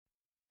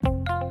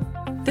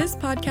This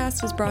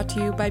podcast is brought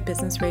to you by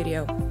Business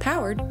Radio,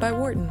 powered by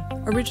Wharton,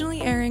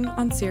 originally airing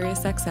on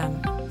SiriusXM.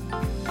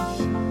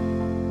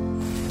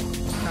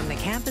 From the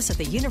campus of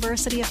the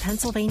University of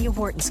Pennsylvania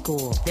Wharton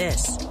School,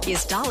 this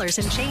is Dollars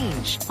and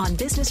Change on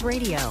Business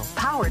Radio,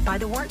 powered by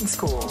the Wharton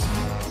School.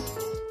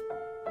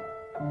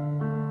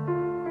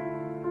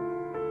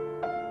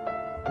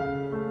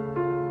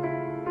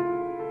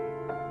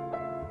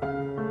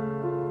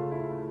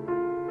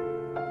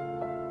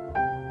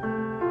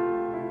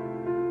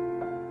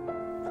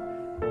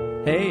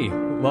 Hey,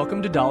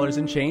 welcome to Dollars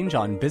and Change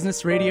on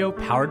Business Radio,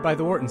 powered by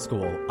the Wharton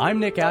School. I'm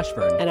Nick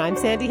Ashburn. And I'm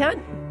Sandy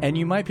Hunt. And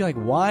you might be like,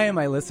 why am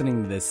I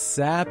listening to this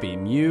sappy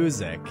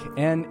music?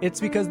 And it's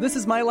because this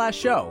is my last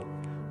show.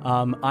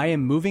 I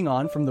am moving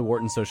on from the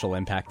Wharton Social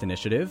Impact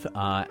Initiative,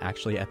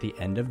 actually at the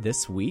end of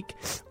this week.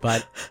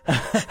 But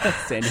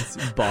Sandy's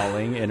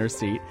bawling in her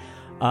seat.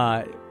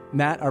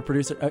 Matt, our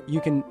producer,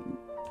 you can...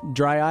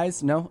 Dry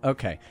eyes? No?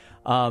 Okay.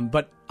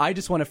 But I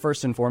just want to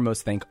first and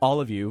foremost thank all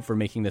of you for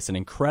making this an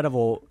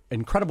incredible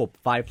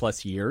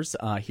 5+ years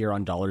here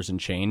on Dollars and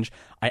Change.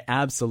 I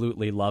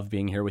absolutely love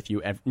being here with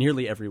you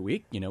nearly every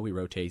week. You know, we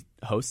rotate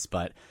hosts,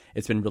 but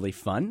it's been really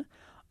fun.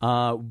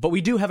 But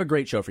we do have a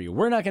great show for you.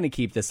 We're not going to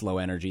keep this low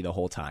energy the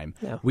whole time.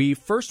 No.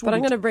 But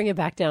I'm going to bring it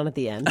back down at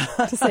the end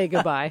to say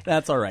goodbye.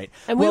 That's all right.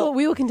 And we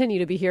will continue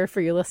to be here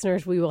for you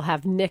listeners. We will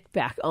have Nick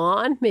back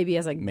on, maybe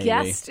as a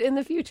guest in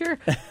the future.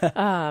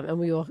 And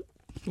we will,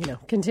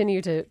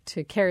 continue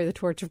to carry the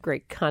torch of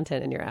great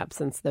content in your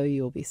absence, though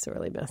you will be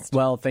sorely missed.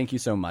 Well, thank you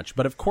so much.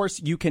 But of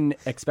course, you can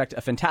expect a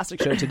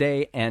fantastic show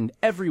today and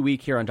every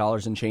week here on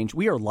Dollars and Change.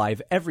 We are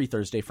live every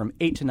Thursday from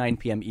 8 to 9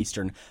 p.m.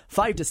 Eastern,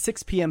 5 to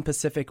 6 p.m.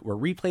 Pacific. We're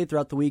replayed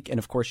throughout the week. And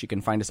of course, you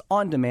can find us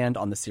on demand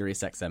on the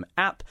SiriusXM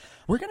app.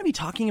 We're going to be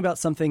talking about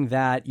something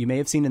that you may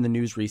have seen in the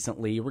news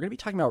recently. We're going to be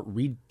talking about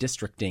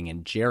redistricting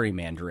and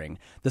gerrymandering.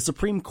 The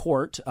Supreme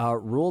Court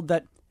ruled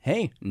that,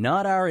 hey,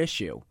 not our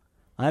issue.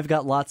 I've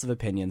got lots of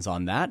opinions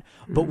on that,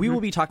 but we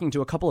will be talking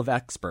to a couple of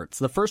experts.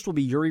 The first will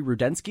be Yuri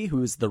Rudensky,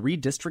 who is the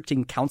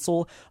Redistricting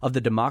Counsel of the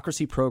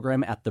Democracy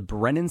Program at the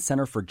Brennan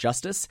Center for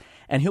Justice,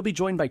 and he'll be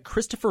joined by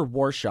Christopher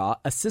Warshaw,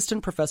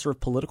 Assistant Professor of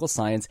Political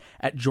Science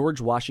at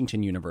George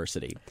Washington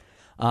University.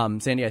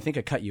 Sandy, I think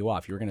I cut you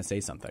off. You were going to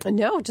say something.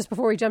 No, just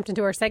before we jumped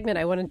into our segment,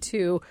 I wanted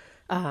to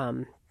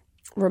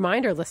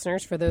remind our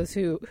listeners, for those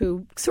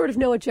who sort of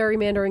know what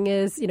gerrymandering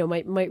is,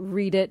 might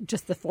read it,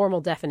 just the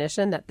formal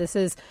definition, that this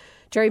is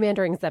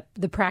gerrymandering is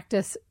the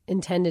practice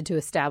intended to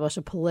establish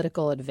a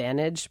political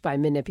advantage by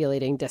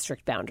manipulating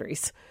district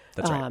boundaries.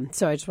 That's right.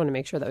 So I just want to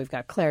make sure that we've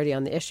got clarity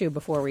on the issue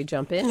before we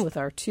jump in with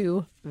our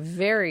two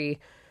very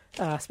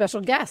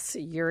special guests,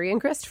 Yuri and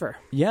Christopher.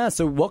 Yeah,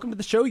 so welcome to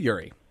the show,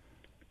 Yuri.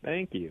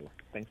 Thank you.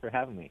 Thanks for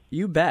having me.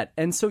 You bet.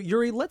 And so,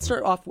 Yuri, let's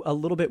start off a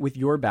little bit with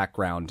your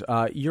background.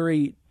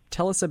 Yuri,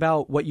 tell us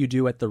about what you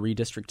do at the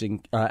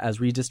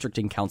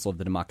Redistricting Counsel of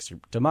the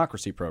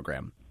Democracy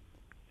Program.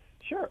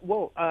 Sure.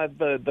 Well,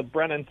 the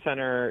Brennan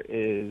Center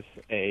is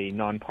a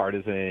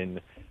nonpartisan,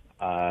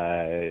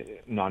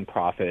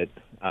 nonprofit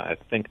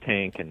think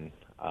tank and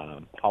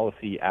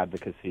policy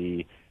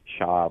advocacy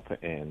shop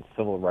and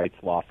civil rights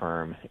law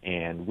firm,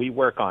 and we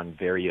work on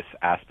various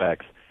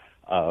aspects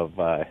of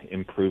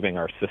improving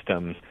our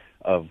systems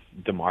of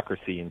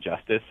democracy and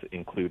justice,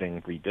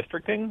 including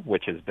redistricting,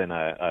 which has been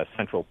a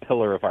central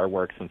pillar of our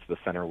work since the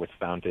center was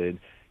founded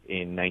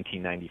in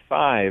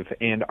 1995.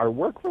 And our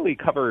work really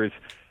covers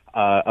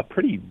a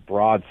pretty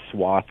broad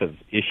swath of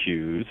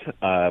issues,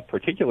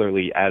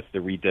 particularly as the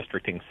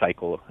redistricting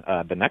cycle,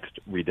 the next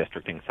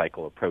redistricting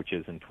cycle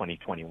approaches in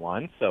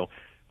 2021. So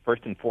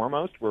first and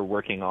foremost, we're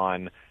working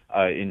on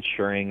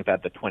ensuring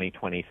that the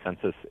 2020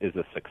 census is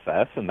a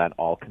success and that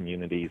all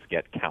communities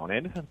get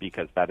counted,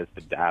 because that is the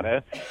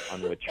data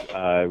on which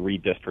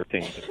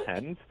redistricting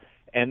depends.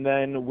 And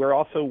then we're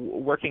also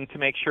working to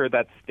make sure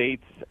that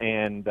states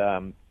and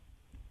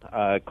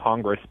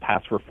Congress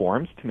pass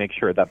reforms to make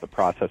sure that the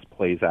process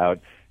plays out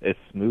as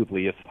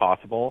smoothly as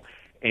possible.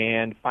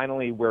 And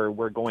finally,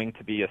 we're going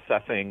to be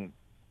assessing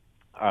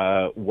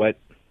what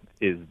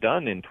is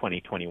done in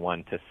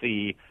 2021 to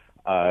see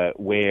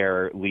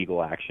where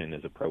legal action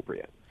is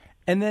appropriate.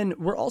 And then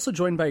we're also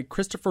joined by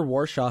Christopher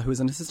Warshaw, who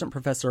is an assistant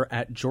professor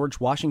at George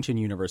Washington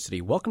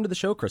University. Welcome to the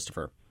show,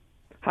 Christopher.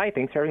 Hi,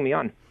 thanks for having me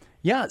on.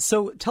 Yeah,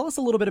 so tell us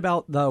a little bit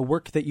about the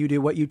work that you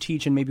do, what you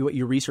teach, and maybe what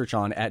you research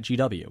on at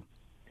GW.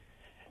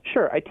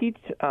 Sure. I teach,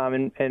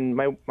 and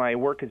my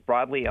work is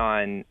broadly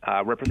on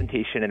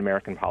representation in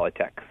American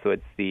politics. So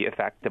it's the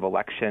effect of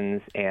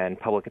elections and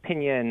public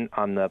opinion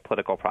on the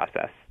political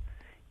process.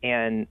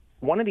 And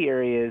one of the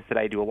areas that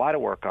I do a lot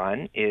of work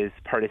on is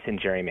partisan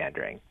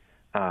gerrymandering.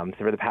 So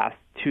for the past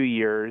 2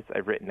 years,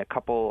 I've written a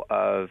couple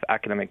of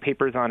academic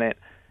papers on it,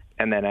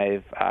 and then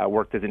I've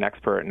worked as an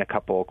expert in a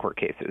couple court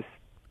cases.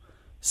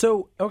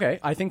 So, okay,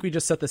 I think we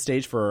just set the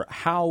stage for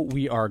how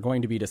we are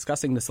going to be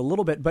discussing this a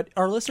little bit, but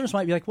our listeners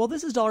might be like, well,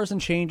 this is Dollars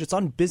and Change. It's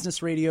on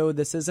Business Radio.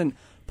 This isn't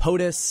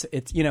POTUS.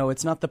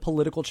 It's not the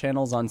political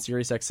channels on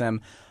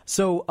SiriusXM.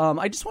 So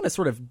I just want to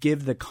sort of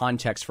give the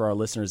context for our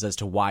listeners as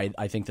to why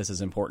I think this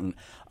is important.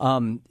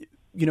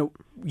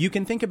 you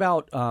can think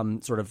about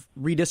sort of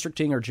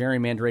redistricting or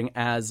gerrymandering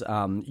as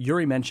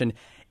Yuri mentioned.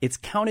 It's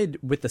counted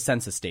with the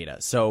census data.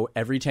 So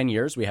every 10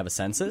 years we have a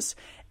census,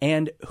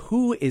 and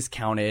who is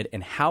counted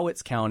and how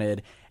it's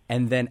counted,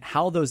 and then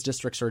how those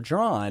districts are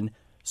drawn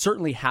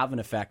certainly have an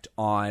effect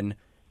on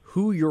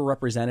who your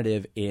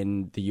representative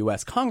in the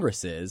U.S.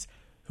 Congress is,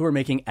 who are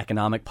making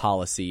economic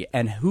policy,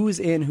 and who's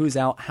in, who's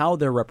out, how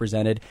they're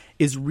represented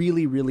is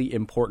really, really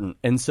important.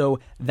 And so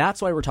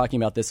that's why we're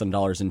talking about this on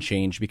Dollars and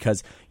Change,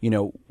 because,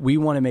 we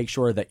want to make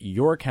sure that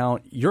you're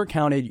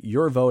counted,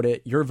 you're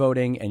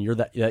voting, and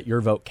that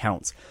your vote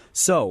counts.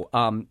 So,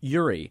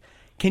 Yuri,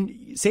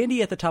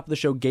 Sandy at the top of the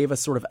show gave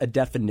us sort of a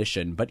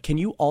definition, but can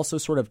you also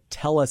sort of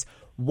tell us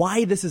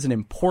why this is an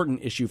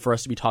important issue for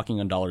us to be talking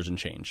on Dollars and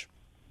Change?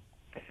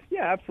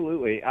 Yeah,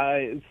 absolutely.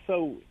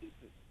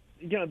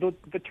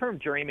 The term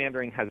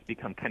gerrymandering has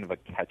become kind of a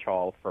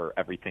catch-all for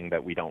everything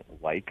that we don't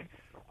like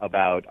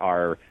about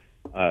our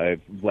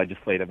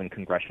legislative and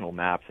congressional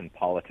maps and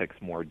politics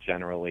more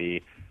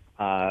generally.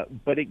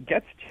 But it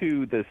gets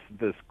to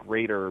this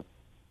greater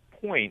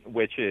point,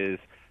 which is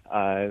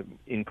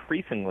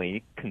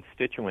increasingly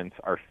constituents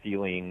are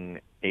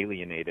feeling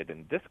alienated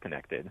and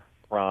disconnected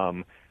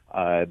from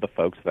the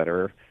folks that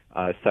are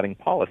setting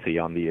policy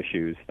on the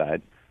issues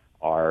that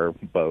are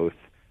both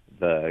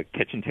the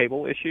kitchen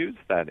table issues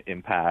that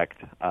impact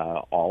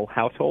all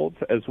households,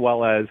 as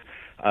well as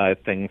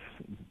things,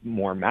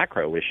 more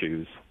macro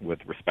issues with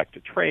respect to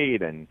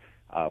trade and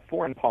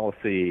foreign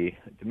policy,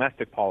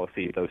 domestic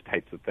policy, those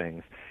types of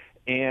things.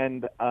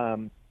 And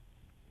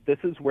this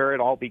is where it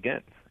all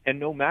begins. And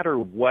no matter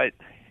what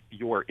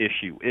your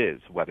issue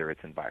is, whether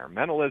it's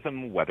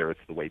environmentalism, whether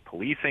it's the way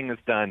policing is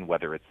done,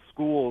 whether it's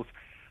schools,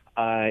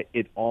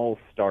 it all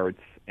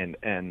starts and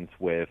ends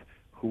with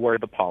who are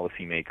the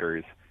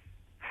policymakers,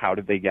 how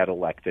did they get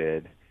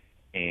elected,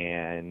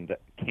 and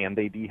can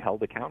they be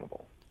held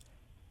accountable?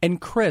 And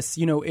Chris,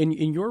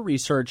 in your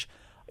research,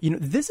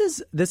 this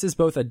is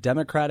both a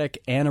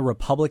Democratic and a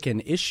Republican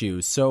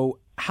issue. So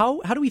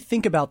how do we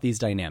think about these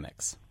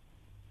dynamics?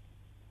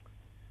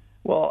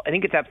 Well, I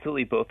think it's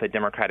absolutely both a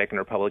Democratic and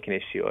Republican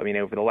issue. I mean,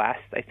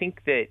 I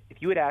think that if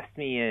you had asked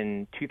me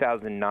in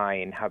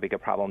 2009 how big a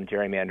problem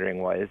gerrymandering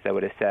was, I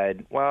would have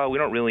said, well, we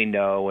don't really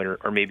know,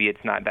 or maybe it's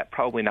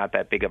probably not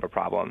that big of a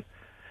problem.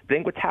 I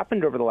think what's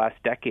happened over the last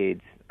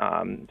decades,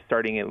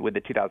 starting with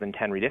the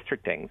 2010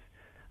 redistrictings,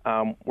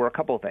 were a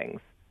couple of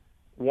things.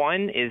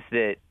 One is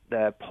that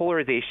the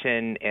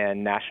polarization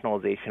and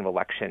nationalization of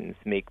elections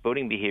make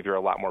voting behavior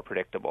a lot more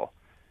predictable,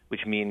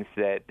 which means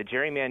that the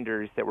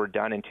gerrymanders that were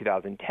done in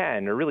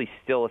 2010 are really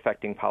still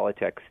affecting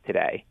politics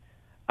today.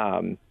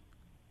 And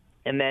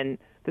then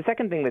the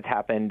second thing that's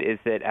happened is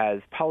that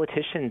as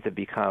politicians have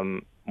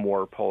become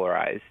more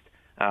polarized,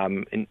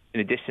 in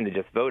addition to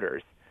just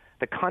voters,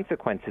 the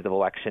consequences of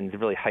elections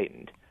have really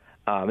heightened.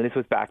 And this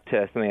was back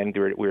to something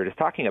we were just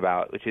talking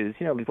about, which is,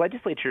 these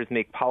legislatures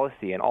make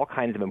policy on all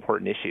kinds of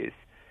important issues.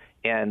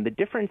 And the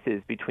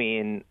differences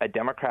between a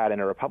Democrat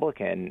and a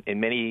Republican in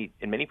many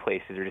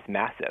places are just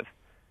massive.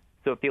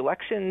 So if the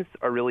elections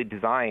are really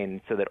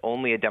designed so that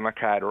only a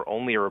Democrat or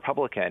only a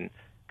Republican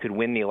could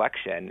win the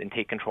election and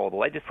take control of the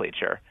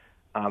legislature,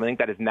 I think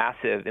that has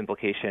massive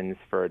implications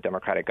for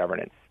democratic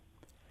governance.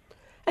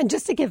 And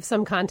just to give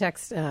some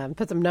context,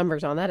 put some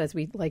numbers on that, as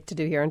we like to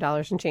do here on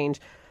Dollars and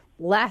Change,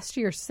 last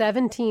year,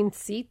 17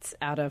 seats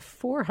out of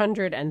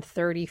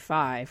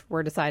 435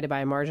 were decided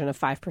by a margin of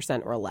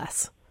 5% or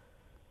less.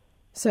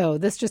 So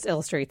this just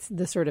illustrates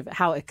the sort of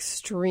how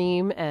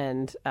extreme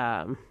and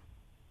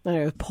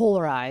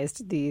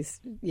polarized these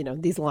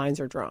lines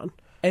are drawn.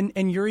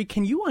 And Yuri,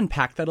 can you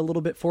unpack that a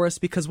little bit for us?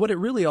 Because what it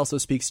really also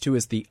speaks to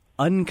is the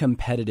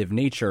uncompetitive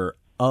nature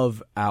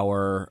of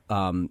our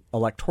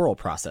electoral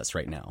process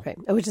right now. Right,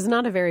 which is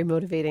not a very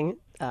motivating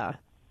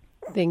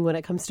thing when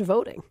it comes to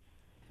voting.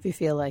 If you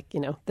feel like,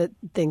 that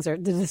the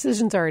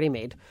decision's already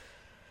made.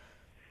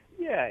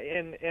 Yeah,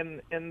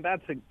 and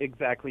that's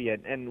exactly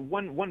it. And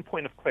one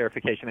point of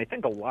clarification, I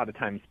think a lot of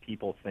times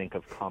people think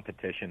of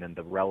competition, and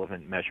the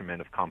relevant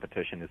measurement of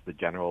competition is the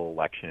general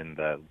election,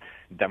 the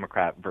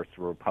Democrat versus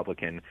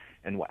Republican,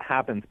 and what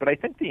happens. But I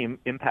think the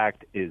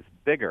impact is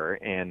bigger,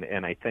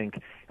 and I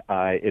think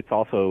it's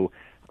also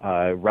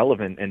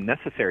relevant and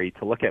necessary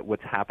to look at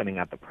what's happening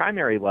at the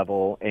primary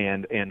level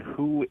and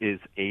who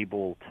is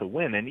able to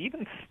win. And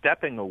even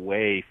stepping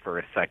away for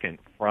a second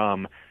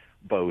from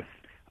both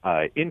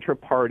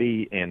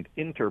inter-party and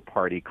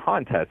inter-party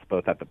contests,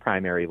 both at the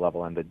primary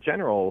level and the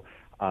general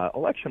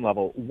election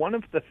level, one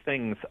of the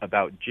things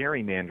about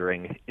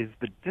gerrymandering is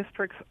the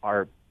districts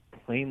are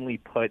plainly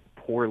put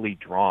poorly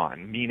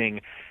drawn, meaning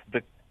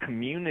the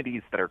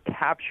communities that are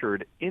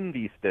captured in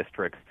these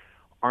districts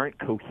aren't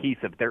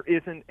cohesive. There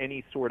isn't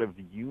any sort of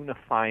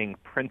unifying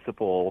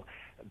principle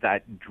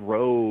that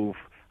drove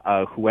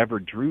whoever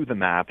drew the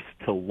maps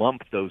to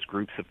lump those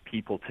groups of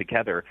people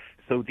together.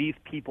 So these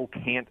people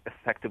can't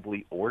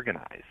effectively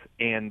organize.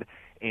 And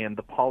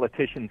the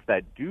politicians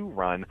that do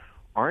run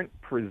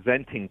aren't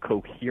presenting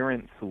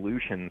coherent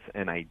solutions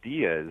and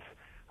ideas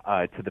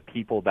to the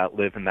people that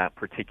live in that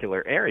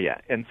particular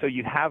area. And so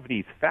you have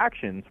these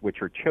factions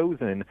which are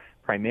chosen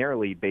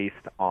primarily based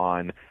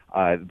on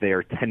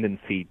their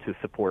tendency to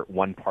support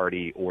one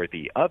party or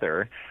the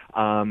other,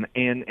 and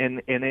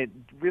it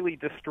really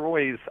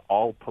destroys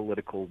all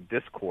political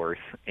discourse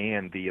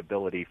and the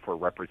ability for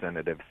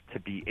representatives to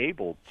be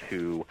able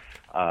to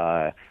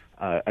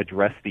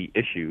address the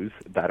issues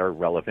that are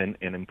relevant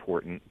and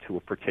important to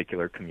a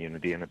particular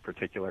community in a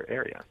particular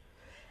area.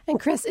 And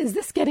Chris, is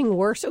this getting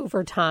worse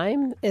over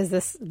time? Is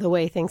this the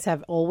way things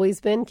have always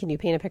been? Can you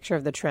paint a picture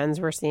of the trends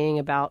we're seeing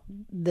about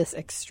this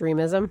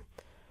extremism?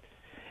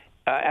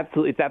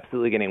 Absolutely. It's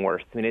absolutely getting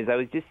worse. I mean, as I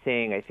was just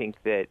saying, I think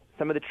that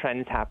some of the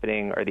trends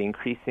happening are the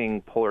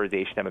increasing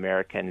polarization of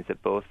Americans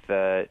at both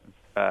the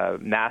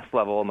mass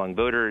level among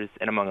voters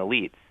and among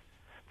elites.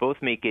 Both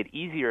make it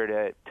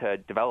easier to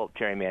develop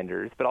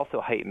gerrymanders, but also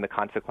heighten the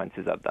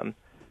consequences of them.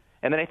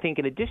 And then I think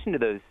in addition to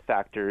those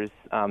factors,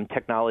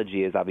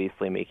 technology is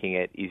obviously making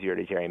it easier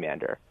to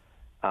gerrymander.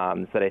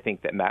 So that I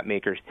think that map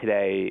makers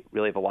today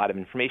really have a lot of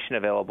information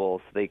available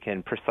so they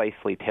can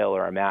precisely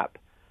tailor a map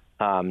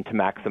to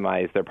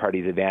maximize their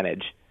party's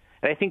advantage.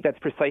 And I think that's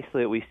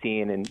precisely what we've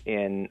seen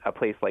in a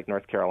place like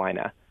North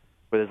Carolina,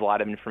 where there's a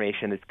lot of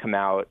information that's come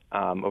out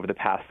over the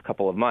past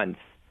couple of months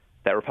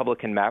that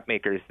Republican map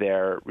makers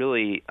there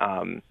really,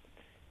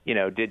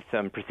 did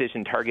some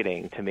precision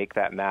targeting to make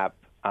that map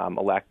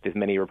elect as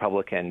many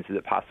Republicans as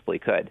it possibly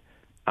could,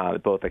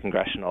 at both the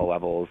congressional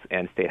levels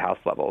and state house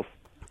levels.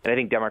 And I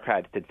think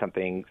Democrats did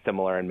something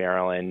similar in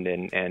Maryland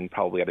and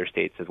probably other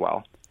states as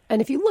well.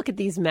 And if you look at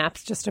these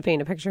maps, just to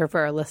paint a picture for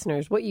our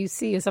listeners, what you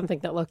see is something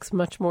that looks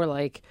much more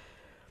like,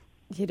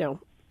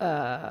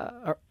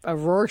 a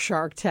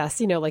Rorschach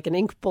test, like an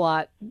ink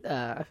blot,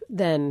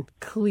 than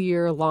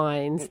clear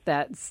lines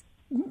that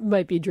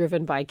might be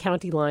driven by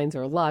county lines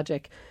or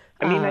logic.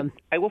 I mean,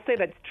 I will say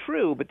that's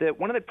true, but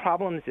one of the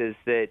problems is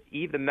that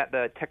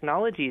the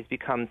technology has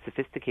become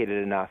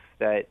sophisticated enough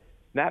that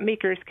map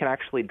makers can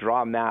actually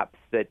draw maps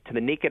that, to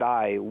the naked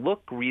eye,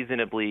 look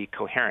reasonably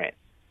coherent,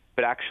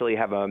 but actually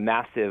have a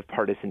massive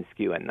partisan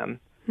skew in them.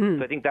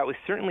 So I think that was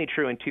certainly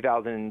true in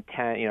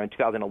 2010, in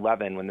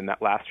 2011 when the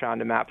last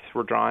round of maps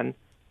were drawn.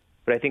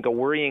 But I think a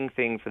worrying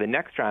thing for the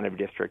next round of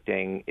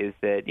redistricting is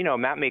that,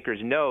 map makers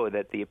know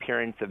that the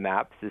appearance of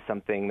maps is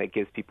something that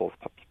gives people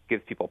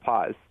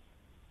pause.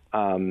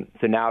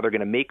 So now they're going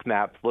to make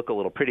maps look a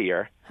little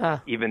prettier,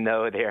 even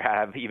though they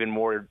have even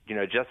more,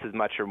 just as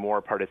much or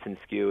more partisan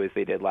skew as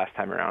they did last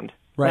time around.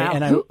 Right,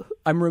 Wow.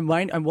 and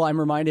I'm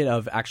reminded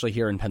of actually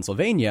here in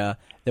Pennsylvania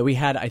that we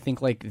had, I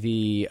think, like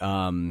the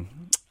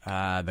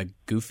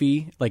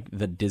Goofy, like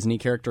the Disney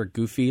character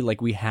Goofy,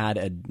 like we had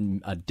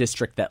a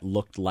district that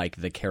looked like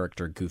the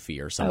character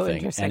Goofy or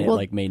something, and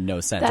it made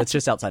no sense. It's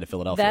just outside of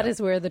Philadelphia. That is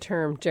where the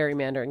term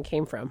gerrymandering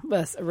came from.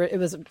 It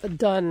was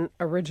done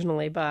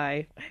originally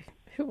by,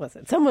 who was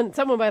it? Someone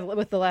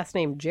with the last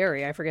name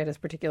Jerry. I forget his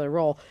particular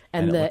role.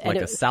 And it looked like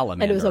a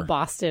salamander. And it was a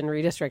Boston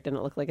redistrict, and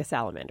it looked like a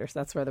salamander. So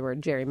that's where the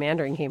word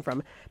gerrymandering came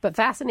from. But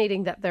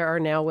fascinating that there are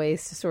now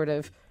ways to sort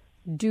of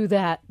do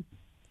that,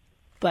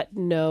 but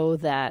know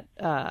the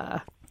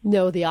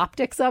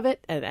optics of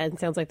it, and it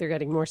sounds like they're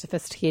getting more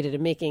sophisticated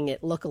and making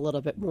it look a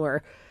little bit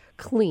more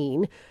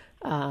clean,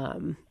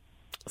 so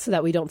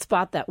that we don't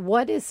spot that.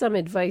 What is some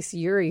advice,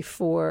 Yuri,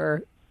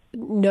 for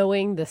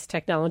knowing this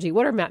technology?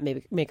 What are map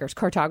makers?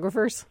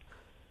 Cartographers?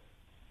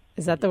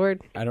 Is that the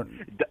word? I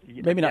don't.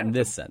 Maybe not in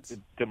this sense.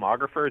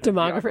 Demographer.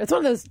 It's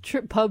one of those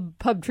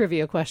pub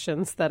trivia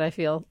questions that I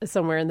feel is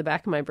somewhere in the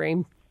back of my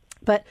brain.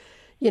 But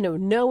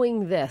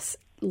knowing this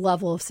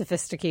level of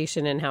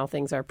sophistication in how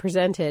things are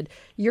presented,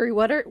 Yuri,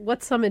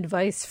 what's some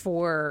advice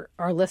for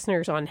our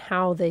listeners on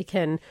how they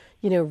can,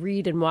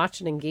 read and watch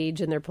and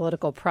engage in their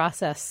political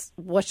process?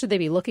 What should they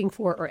be looking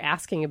for or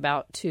asking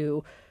about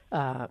to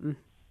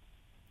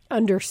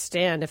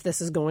understand if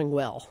this is going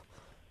well?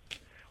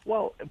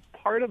 Well,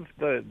 part of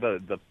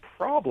the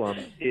problem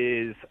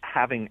is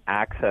having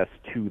access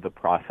to the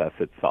process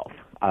itself,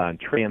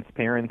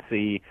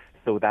 transparency,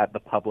 so that the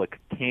public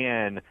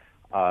can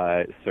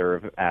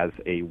serve as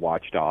a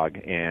watchdog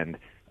and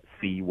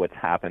see what's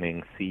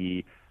happening,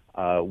 see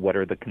what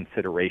are the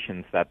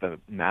considerations that the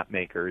map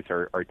makers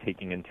are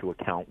taking into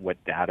account,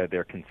 what data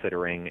they're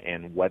considering,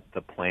 and what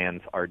the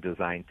plans are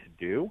designed to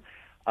do.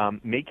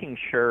 Making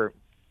sure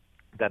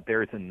that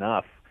there's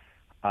enough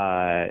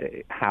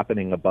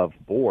happening above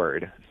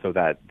board so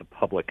that the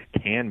public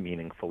can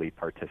meaningfully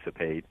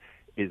participate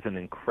is an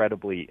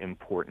incredibly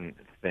important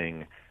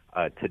thing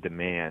to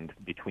demand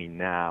between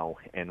now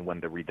and when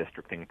the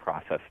redistricting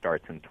process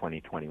starts in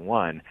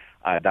 2021.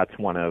 That's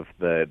one of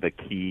the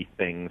key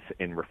things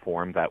in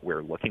reform that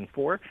we're looking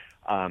for.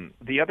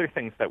 The other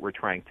things that we're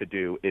trying to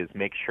do is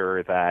make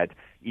sure that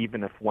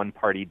even if one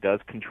party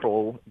does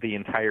control the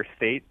entire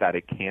state, that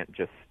it can't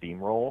just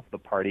steamroll the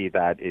party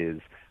that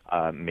is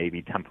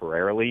maybe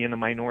temporarily in a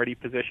minority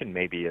position.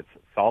 Maybe it's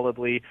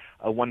solidly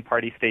a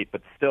one-party state,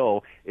 but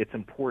still it's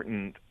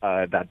important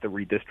that the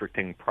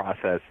redistricting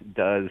process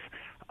does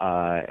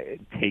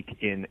take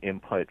in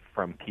input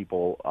from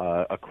people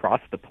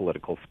across the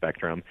political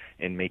spectrum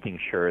and making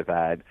sure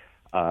that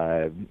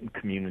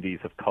communities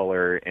of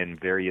color and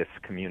various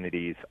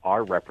communities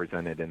are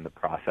represented in the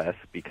process,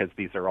 because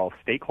these are all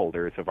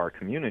stakeholders of our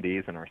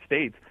communities and our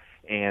states,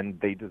 and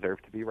they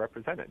deserve to be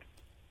represented.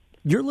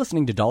 You're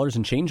listening to Dollars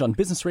and Change on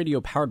Business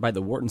Radio, powered by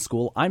the Wharton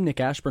School. I'm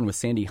Nick Ashburn with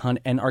Sandy Hunt,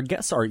 and our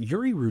guests are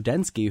Yuri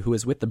Rudensky, who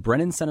is with the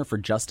Brennan Center for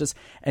Justice,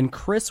 and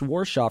Chris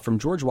Warshaw from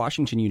George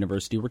Washington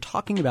University. We're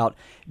talking about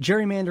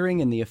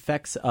gerrymandering and the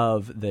effects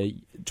of the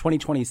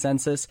 2020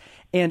 census.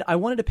 And I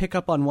wanted to pick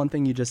up on one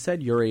thing you just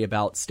said, Yuri,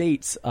 about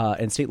states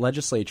and state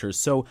legislatures.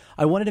 So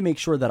I wanted to make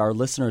sure that our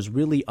listeners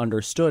really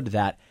understood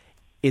that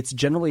it's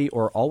generally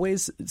or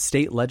always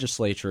state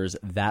legislatures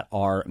that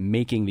are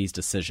making these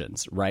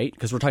decisions, right?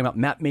 Because we're talking about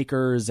map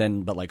makers,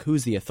 but like,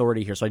 who's the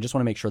authority here? So I just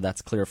want to make sure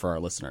that's clear for our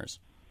listeners.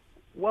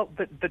 Well,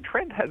 the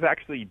trend has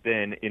actually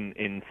been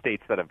in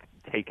states that have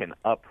taken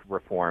up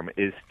reform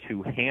is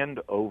to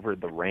hand over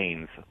the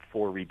reins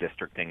for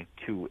redistricting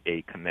to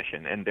a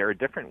commission. And there are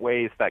different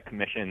ways that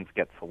commissions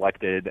get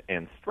selected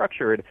and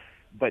structured,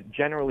 but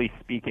generally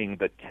speaking,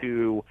 the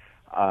two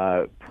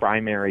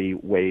primary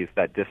ways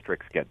that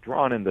districts get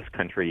drawn in this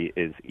country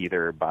is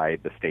either by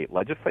the state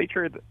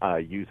legislature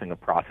using a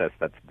process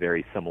that's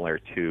very similar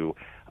to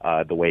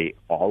the way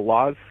all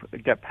laws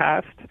get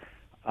passed,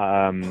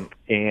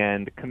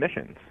 and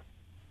commissions.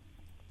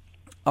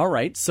 All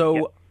right.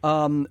 So,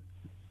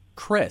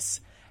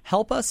 Chris,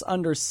 help us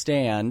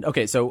understand.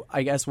 Okay, so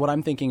I guess what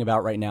I'm thinking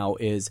about right now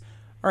is,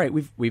 all right,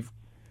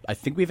 I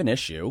think we have an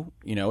issue.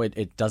 You know,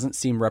 it doesn't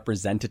seem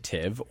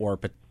representative or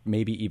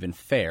maybe even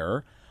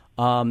fair.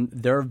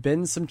 There have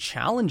been some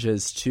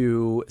challenges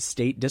to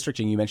state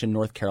districting. You mentioned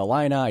North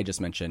Carolina. I just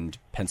mentioned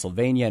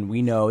Pennsylvania, and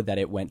we know that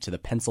it went to the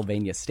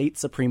Pennsylvania State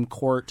Supreme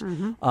Court.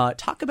 Mm-hmm.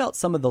 Talk about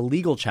some of the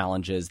legal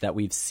challenges that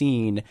we've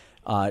seen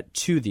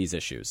to these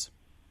issues.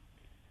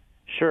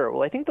 Sure.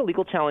 Well, I think the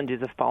legal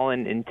challenges have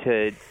fallen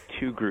into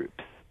two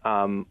groups.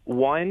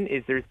 One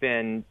is there's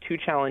been two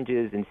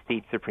challenges in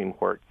state Supreme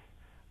Courts.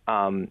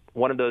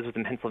 One of those was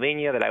in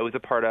Pennsylvania that I was a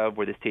part of,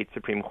 where the state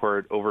Supreme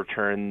Court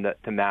overturned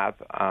the map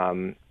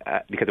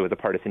because it was a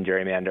partisan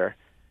gerrymander.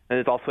 And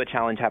there's also a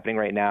challenge happening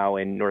right now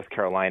in North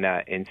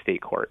Carolina in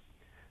state court.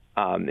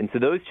 And so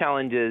those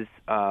challenges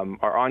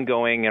are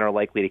ongoing and are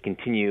likely to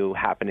continue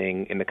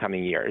happening in the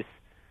coming years.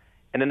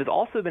 And then there's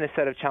also been a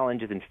set of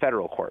challenges in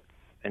federal courts.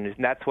 And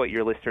that's what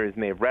your listeners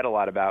may have read a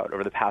lot about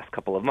over the past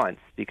couple of months,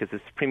 because the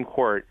Supreme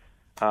Court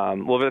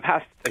over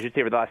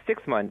the last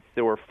 6 months,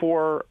 there were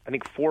four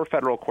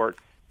federal courts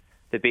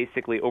that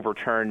basically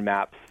overturned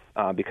maps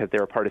because they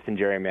were partisan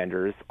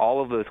gerrymanders.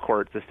 All of those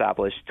courts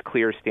established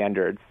clear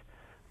standards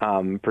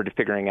for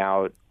figuring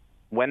out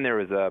when there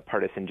was a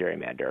partisan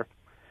gerrymander.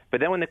 But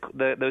then when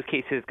those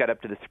cases got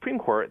up to the Supreme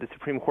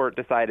Court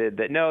decided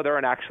that no, there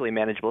aren't actually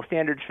manageable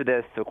standards for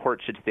this, so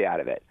courts should stay out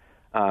of it,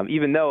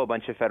 even though a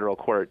bunch of federal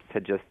courts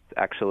had just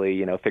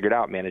actually figured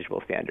out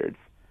manageable standards.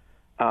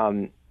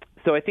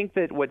 So I think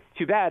that what's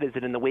too bad is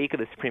that in the wake of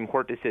the Supreme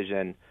Court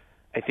decision,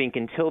 I think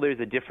until there's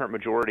a different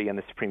majority on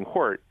the Supreme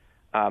Court,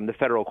 the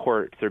federal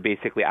courts are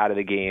basically out of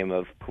the game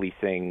of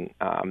policing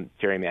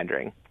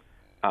gerrymandering,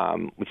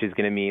 which is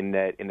going to mean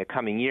that in the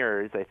coming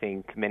years, I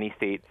think many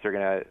states are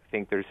going to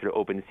think there's sort of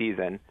open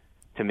season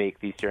to make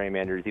these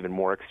gerrymanders even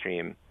more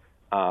extreme.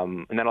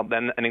 And then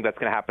I think that's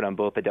going to happen on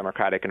both the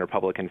Democratic and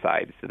Republican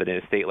sides, so that in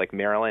a state like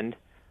Maryland,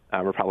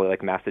 or probably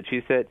like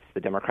Massachusetts, the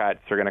Democrats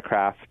are going to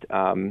craft,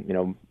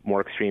 more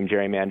extreme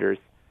gerrymanders.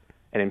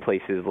 And in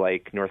places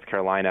like North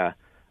Carolina,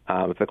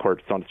 if the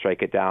courts don't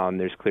strike it down,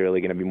 there's clearly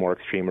going to be more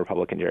extreme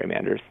Republican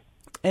gerrymanders.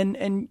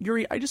 And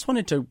Yuri, I just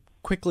wanted to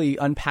quickly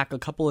unpack a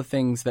couple of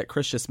things that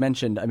Chris just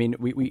mentioned. I mean,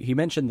 he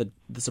mentioned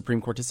the Supreme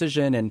Court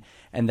decision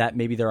and that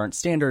maybe there aren't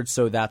standards,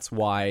 so that's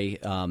why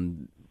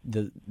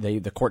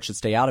the court should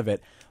stay out of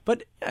it.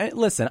 But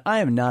listen, I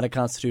am not a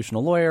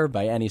constitutional lawyer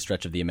by any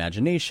stretch of the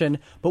imagination.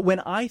 But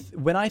when I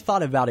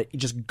thought about it,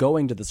 just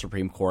going to the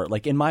Supreme Court,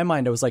 like in my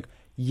mind, I was like,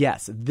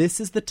 yes, this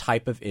is the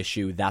type of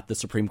issue that the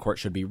Supreme Court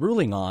should be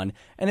ruling on.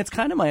 And it's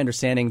kind of my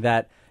understanding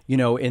that,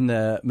 in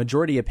the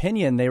majority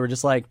opinion, they were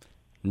just like,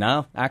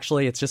 no,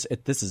 actually,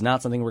 this is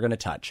not something we're going to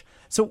touch.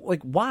 So,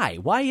 like, why?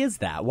 Why is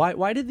that?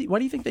 Why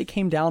do you think they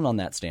came down on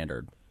that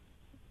standard?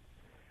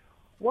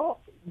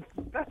 Well,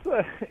 that's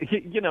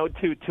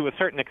to a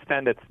certain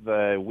extent,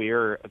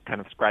 we're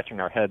kind of scratching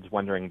our heads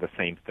wondering the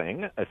same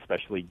thing,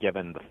 especially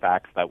given the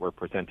facts that were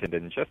presented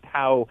and just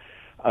how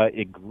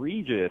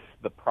egregious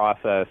the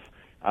process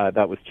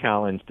that was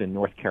challenged in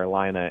North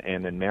Carolina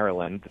and in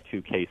Maryland, the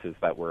two cases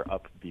that were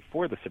up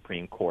before the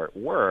Supreme Court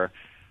were.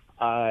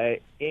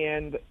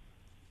 And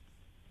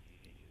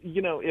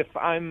if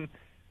I'm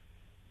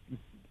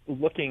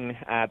looking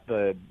at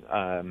the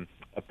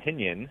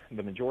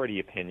the majority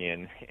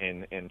opinion,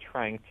 and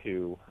trying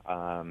to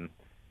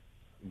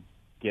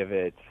give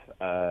it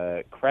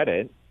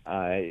credit,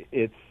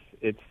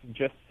 it's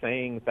just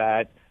saying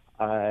that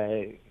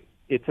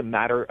it's a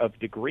matter of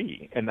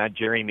degree, and that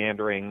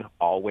gerrymandering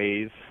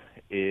always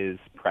is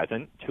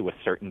present to a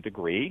certain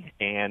degree,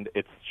 and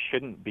it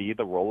shouldn't be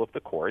the role of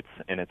the courts,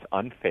 and it's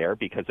unfair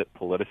because it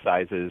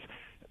politicizes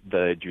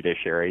the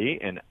judiciary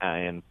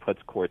and puts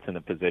courts in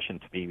a position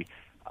to be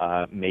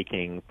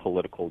making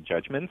political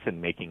judgments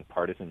and making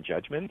partisan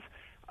judgments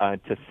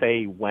to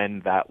say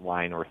when that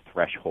line or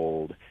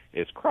threshold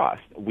is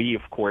crossed. We,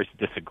 of course,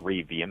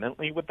 disagree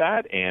vehemently with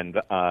that,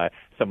 and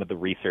some of the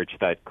research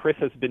that Chris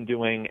has been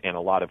doing and a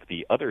lot of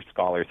the other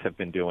scholars have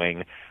been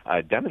doing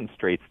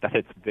demonstrates that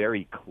it's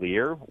very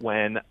clear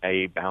when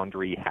a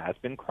boundary has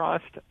been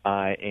crossed,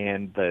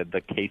 and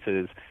the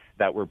cases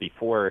that were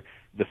before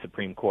the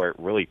Supreme Court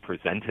really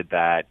presented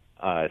that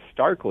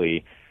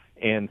starkly.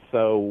 And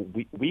so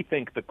we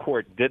think the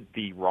court did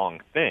the wrong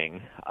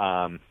thing,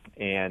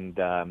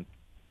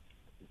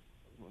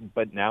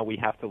 but now we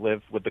have to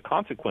live with the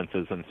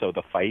consequences. And so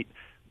the fight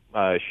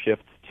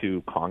shifts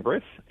to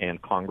Congress,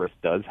 and Congress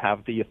does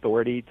have the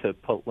authority to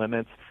put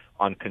limits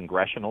on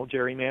congressional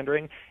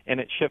gerrymandering,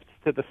 and it shifts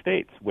to the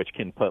states, which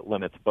can put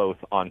limits both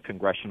on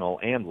congressional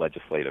and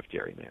legislative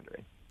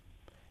gerrymandering.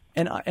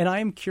 And I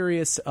am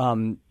curious,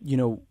 I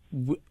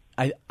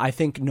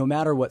think no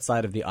matter what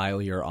side of the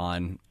aisle you're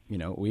on,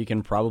 we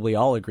can probably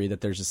all agree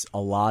that there's just a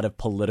lot of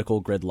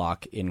political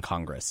gridlock in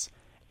Congress.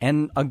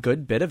 And a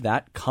good bit of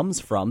that comes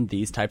from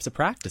these types of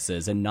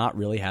practices and not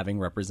really having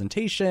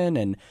representation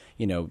and,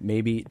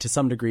 maybe to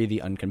some degree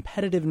the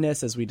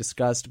uncompetitiveness as we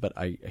discussed. But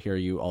I hear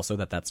you also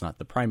that that's not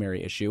the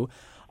primary issue.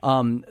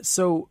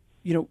 So,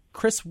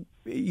 Chris,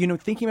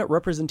 thinking about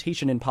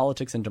representation in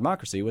politics and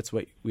democracy, what's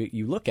what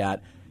you look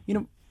at,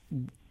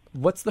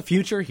 what's the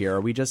future here?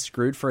 Are we just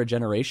screwed for a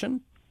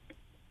generation?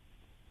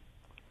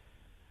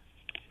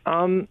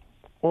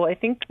 Well, I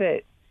think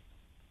that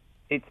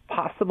it's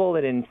possible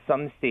that in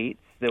some states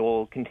they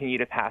will continue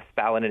to pass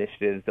ballot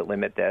initiatives that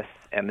limit this,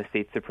 and the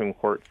state Supreme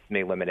Courts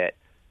may limit it.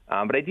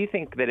 But I do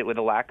think that with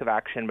a lack of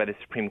action by the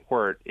Supreme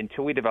Court,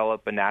 until we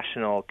develop a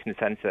national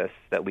consensus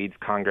that leads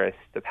Congress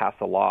to pass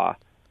a law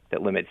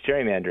that limits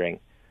gerrymandering,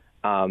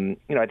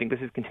 I think this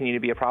has continued to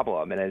be a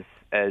problem. And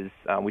as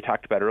we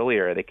talked about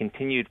earlier, the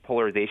continued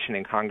polarization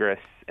in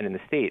Congress and in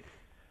the states,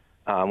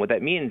 what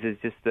that means is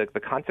just the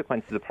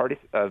consequences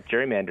of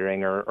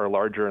gerrymandering are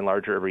larger and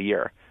larger every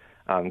year.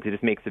 Because it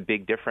just makes a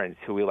big difference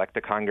who we elect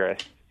to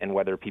Congress and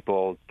whether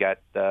people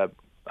get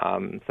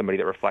somebody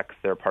that reflects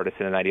their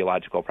partisan and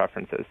ideological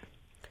preferences.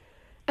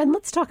 And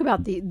let's talk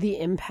about the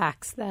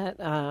impacts that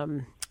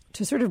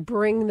to sort of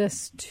bring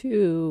this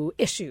to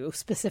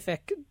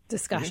issue-specific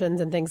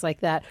discussions and things like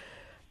that.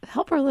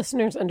 Help our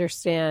listeners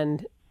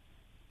understand.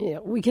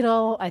 We can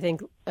all, I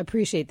think,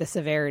 appreciate the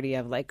severity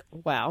of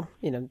wow,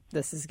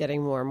 this is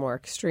getting more and more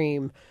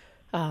extreme.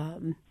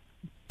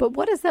 But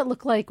what does that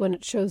look like when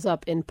it shows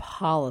up in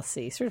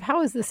policy? Sort of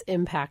how is this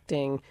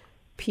impacting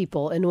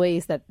people in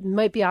ways that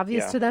might be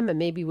obvious to them, and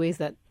maybe ways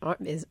that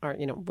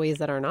aren't ways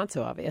that are not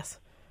so obvious?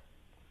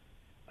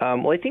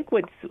 Well, I think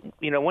one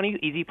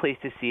easy place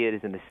to see it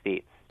is in the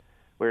states,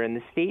 where in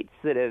the states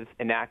that have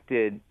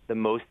enacted the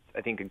most,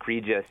 I think,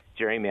 egregious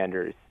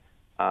gerrymanders,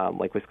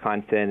 like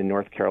Wisconsin and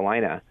North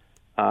Carolina,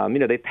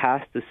 they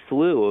passed a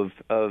slew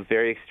of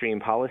very extreme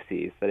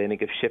policies that I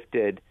think have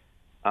shifted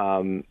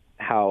how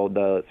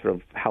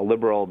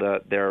liberal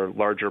their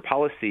larger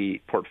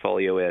policy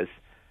portfolio is,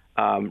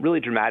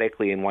 really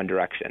dramatically in one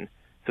direction.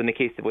 So in the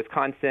case of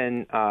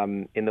Wisconsin,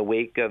 in the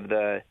wake of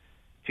the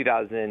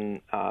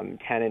 2010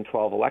 and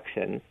 12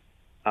 elections,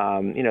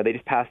 they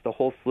just passed a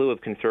whole slew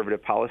of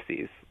conservative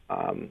policies,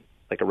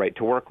 like a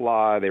right-to-work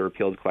law. They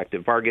repealed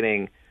collective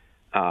bargaining,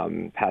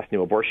 passed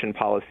new abortion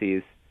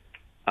policies,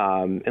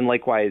 and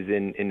likewise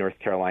in North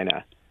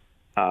Carolina.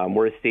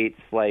 Whereas states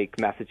like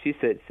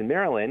Massachusetts and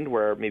Maryland,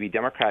 where maybe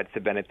Democrats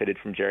have benefited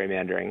from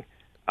gerrymandering,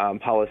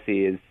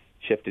 policy is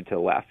shifted to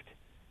the left.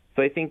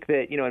 So I think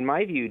that, in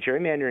my view,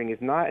 gerrymandering is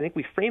not, I think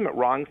we frame it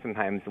wrong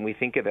sometimes when we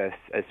think of this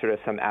as sort of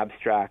some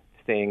abstract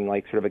thing,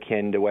 like sort of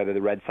akin to whether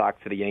the Red Sox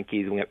or the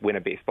Yankees win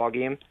a baseball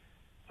game.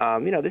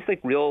 This is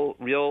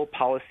real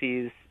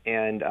policies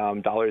and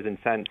dollars and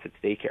cents at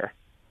stake here.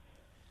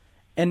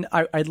 And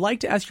I'd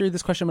like to ask you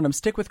this question, but I'm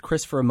stick with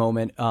Chris for a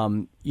moment.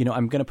 I'm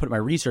going to put my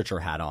researcher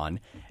hat on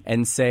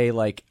and say,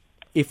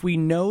 if we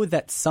know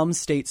that some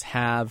states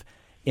have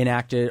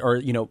enacted or,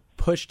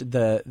 pushed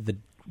the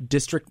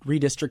district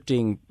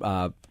redistricting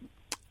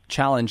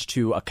challenge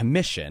to a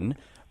commission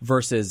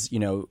versus,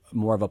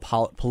 more of a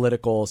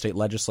political state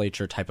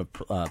legislature type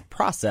of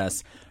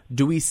process,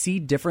 do we see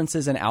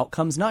differences in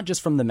outcomes, not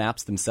just from the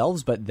maps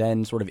themselves, but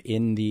then sort of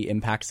in the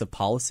impacts of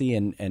policy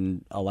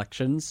and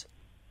elections?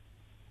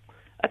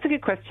 That's a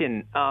good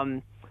question.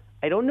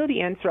 I don't know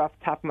the answer off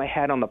the top of my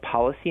head on the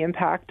policy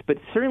impact, but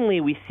certainly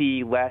we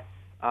see less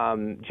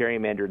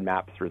gerrymandered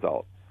maps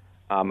result.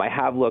 I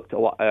have looked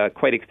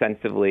quite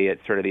extensively at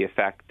sort of the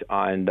effect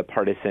on the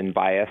partisan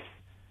bias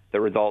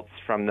that results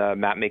from the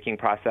map-making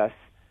process.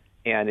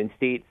 And in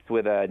states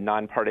with a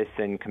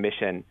nonpartisan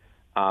commission,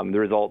 the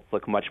results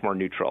look much more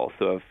neutral.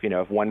 So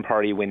if one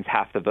party wins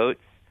half the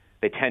votes,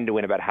 they tend to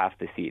win about half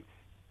the seats.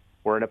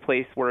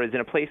 Whereas in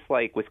a place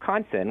like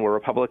Wisconsin, where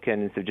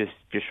Republicans have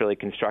just really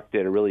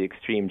constructed a really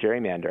extreme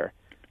gerrymander,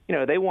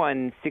 they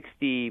won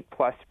 60+%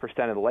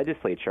 of the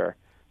legislature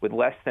with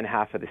less than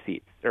half of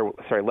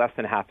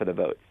the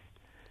votes.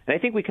 And I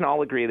think we can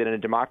all agree that in a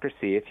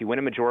democracy, if you win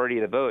a majority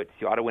of the votes,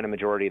 you ought to win a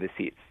majority of the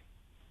seats.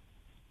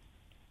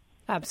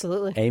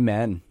 Absolutely.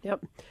 Amen.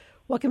 Yep.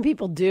 What can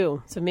people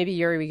do? So maybe,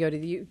 Yuri, we go to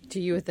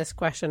you with this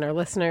question. Our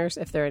listeners,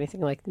 if they're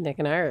anything like Nick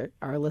and I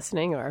are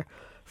listening, are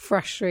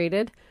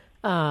frustrated,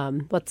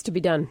 what's to be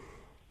done?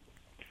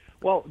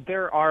 Well,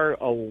 there are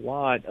a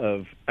lot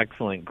of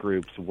excellent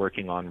groups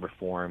working on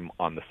reform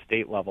on the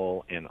state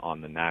level and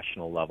on the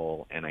national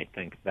level, and I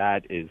think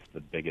that is the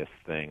biggest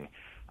thing,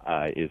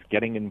 is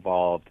getting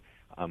involved,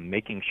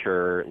 making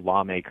sure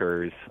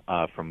lawmakers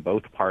from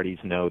both parties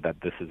know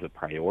that this is a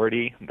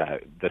priority,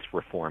 that this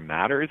reform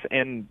matters,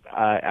 and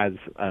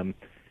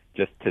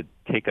just to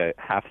take a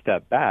half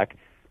step back,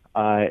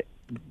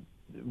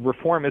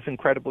 reform is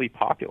incredibly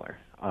popular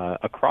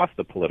across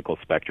the political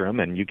spectrum,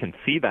 and you can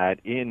see that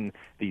in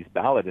these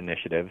ballot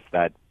initiatives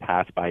that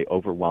pass by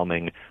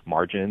overwhelming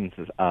margins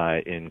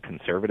in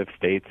conservative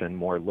states and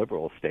more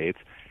liberal states,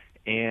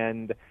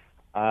 and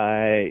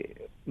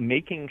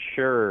making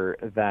sure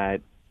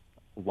that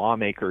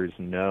lawmakers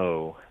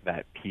know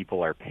that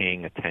people are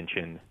paying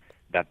attention,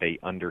 that they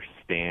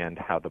understand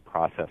how the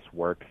process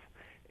works,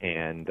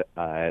 and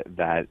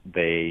that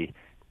they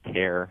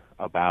care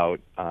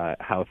about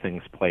how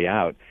things play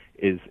out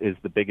is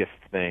the biggest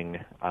thing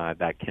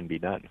that can be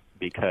done,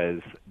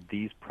 because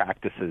these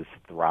practices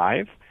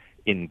thrive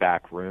in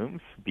back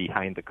rooms,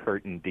 behind the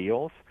curtain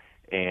deals,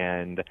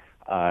 and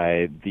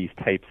these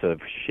types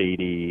of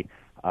shady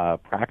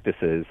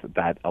practices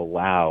that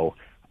allow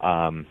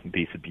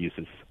these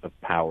abuses of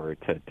power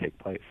to take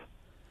place.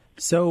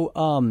 So,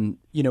 I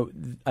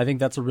think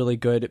that's a really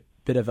good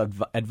bit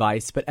of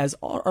advice. But as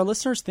our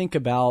listeners think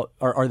about,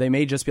 or they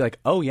may just be like,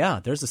 oh, yeah,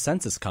 there's a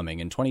census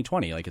coming in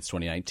 2020. Like, it's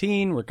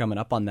 2019. We're coming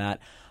up on that.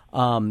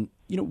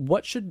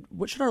 What should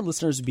our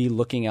listeners be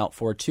looking out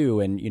for, too?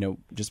 And,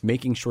 just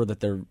making sure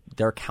that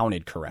they're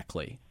counted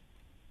correctly.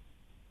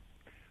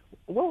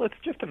 Well, it's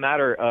just a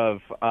matter of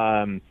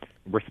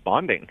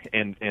responding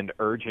and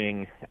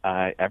urging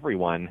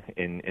everyone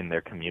in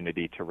their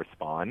community to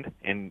respond.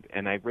 And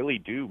I really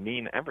do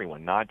mean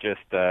everyone, not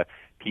just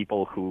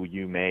people who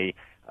you may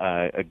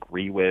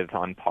agree with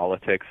on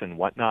politics and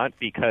whatnot,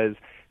 because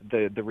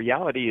the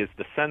reality is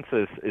the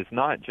census is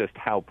not just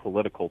how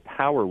political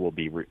power will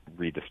be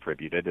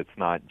redistributed. It's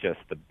not just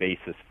the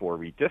basis for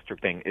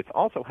redistricting. It's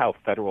also how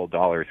federal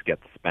dollars get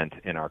spent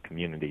in our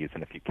communities.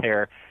 And if you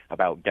care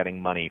about getting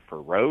money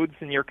for roads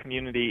in your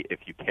community,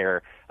 if you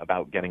care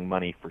about getting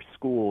money for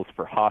schools,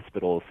 for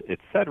hospitals,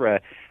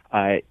 etc.,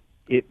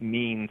 it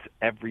means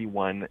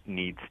everyone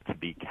needs to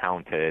be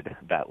counted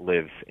that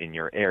lives in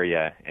your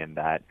area, and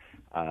that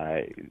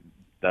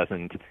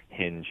doesn't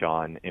hinge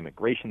on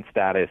immigration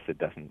status. It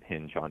doesn't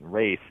hinge on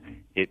race.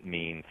 It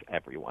means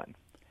everyone.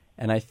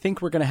 And I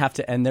think we're going to have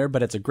to end there,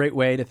 but it's a great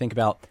way to think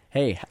about,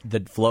 hey,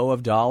 the flow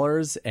of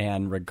dollars,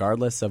 and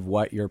regardless of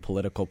what your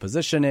political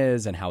position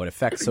is and how it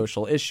affects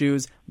social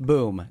issues,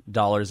 boom,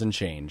 dollars and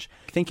change.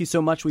 Thank you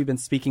so much. We've been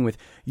speaking with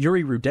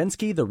Yuri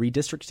Rudensky, the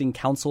Redistricting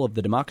Counsel of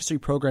the Democracy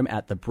Program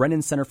at the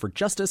Brennan Center for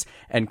Justice,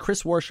 and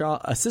Chris Warshaw,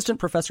 Assistant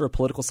Professor of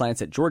Political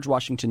Science at George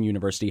Washington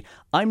University.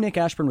 I'm Nick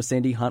Ashburn with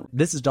Sandy Hunt.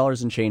 This is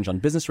Dollars and Change on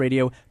Business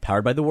Radio,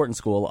 powered by the Wharton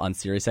School on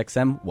Sirius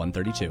XM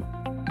 132.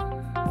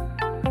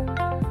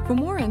 For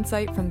more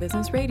insight from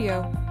Business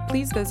Radio,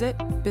 please visit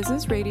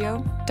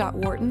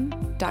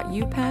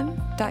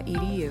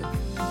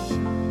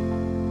businessradio.wharton.upenn.edu.